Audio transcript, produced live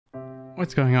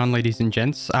What's going on, ladies and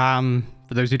gents? For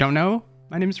those who don't know,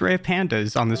 my name is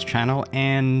Rayofpandas on this channel,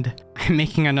 and I'm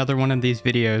making another one of these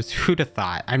videos. Who'd have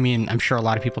thought? I mean, I'm sure a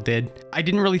lot of people did. I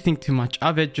didn't really think too much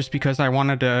of it just because I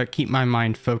wanted to keep my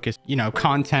mind focused. You know,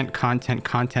 content,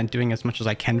 doing as much as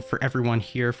I can for everyone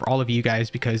here, for all of you guys,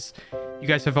 because you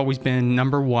guys have always been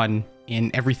number one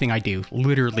in everything I do,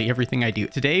 literally everything I do.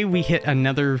 Today we hit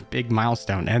another big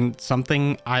milestone and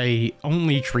something I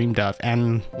only dreamed of,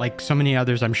 and like so many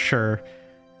others I'm sure.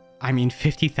 I mean,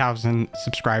 50,000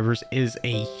 subscribers is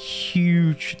a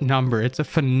huge number. It's a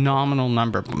phenomenal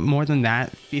number. But more than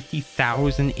that,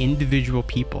 50,000 individual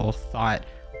people thought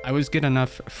I was good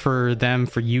enough for them,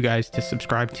 for you guys to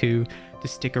subscribe to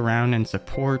stick around and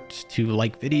support, to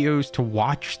like videos, to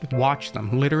watch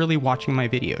them, literally watching my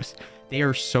videos. They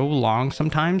are so long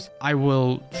sometimes. I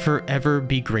will forever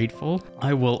be grateful.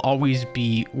 I will always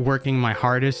be working my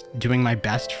hardest, doing my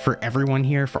best for everyone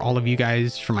here, for all of you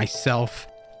guys, for myself.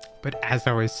 But as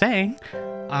I was saying,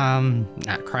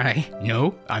 not cry.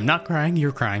 No, I'm not crying.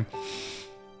 You're crying.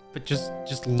 But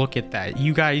just look at that.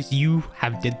 You guys, you've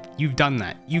done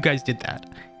that. You guys did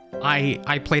that.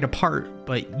 I played a part,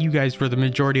 but you guys were the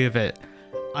majority of it.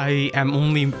 I am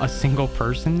only a single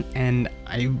person, and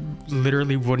I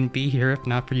literally wouldn't be here if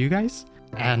not for you guys.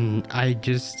 And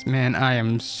man, I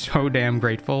am so damn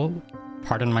grateful.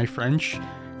 Pardon my French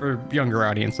for younger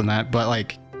audience than that, but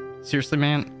like, seriously,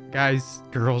 man. Guys,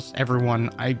 girls, everyone,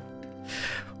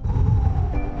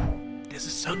 this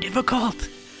is so difficult.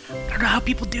 I don't know how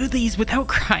people do these without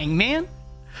crying, man.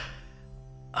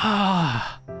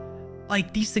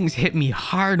 Like, these things hit me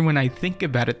hard when I think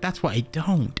about it. That's why I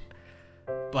don't.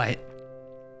 But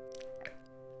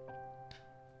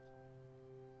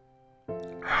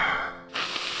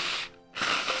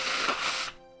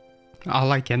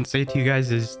all I can say to you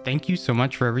guys is thank you so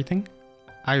much for everything.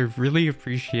 I really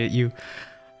appreciate you.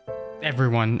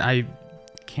 Everyone, I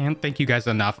can't thank you guys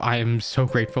enough. I am so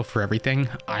grateful for everything.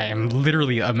 I am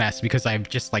literally a mess because I've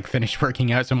just like finished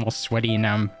working out, so I'm all sweaty and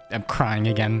now I'm crying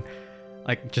again,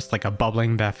 like just like a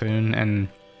bubbling buffoon. And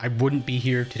I wouldn't be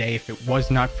here today if it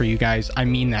was not for you guys. I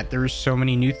mean that there's so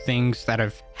many new things that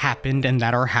have happened and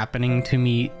that are happening to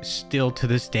me still to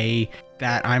this day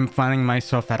that I'm finding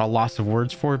myself at a loss of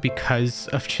words for because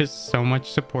of just so much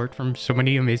support from so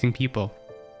many amazing people.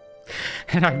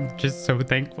 And I'm just so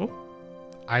thankful.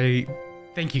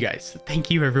 Thank you guys. Thank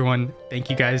you, everyone. Thank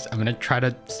you guys. I'm gonna try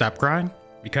to stop crying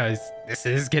because this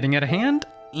is getting out of hand,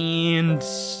 and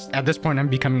at this point I'm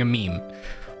becoming a meme.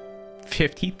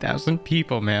 50,000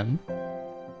 people, man.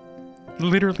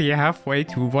 Literally halfway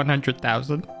to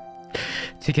 100,000,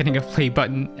 to getting a play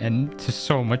button, and to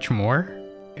so much more.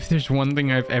 If there's one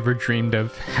thing I've ever dreamed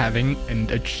of having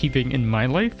and achieving in my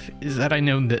life, is that I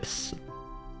know this.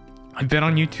 I've been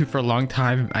on YouTube for a long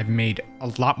time. I've made a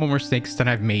lot more mistakes than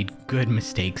I've made good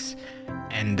mistakes.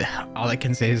 And all I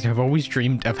can say is I've always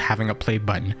dreamed of having a play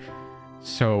button.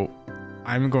 So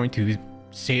I'm going to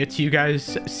say it to you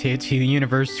guys, say it to the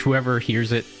universe, whoever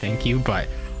hears it, thank you. But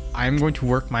I'm going to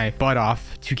work my butt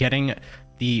off to getting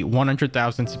the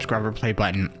 100,000 subscriber play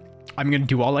button. I'm going to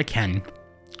do all I can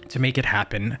to make it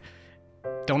happen.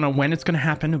 Don't know when it's going to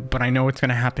happen, but I know it's going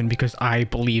to happen because I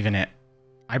believe in it.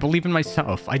 I believe in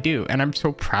myself. I do. And I'm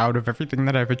so proud of everything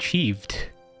that I've achieved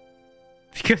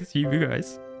because of you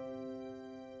guys.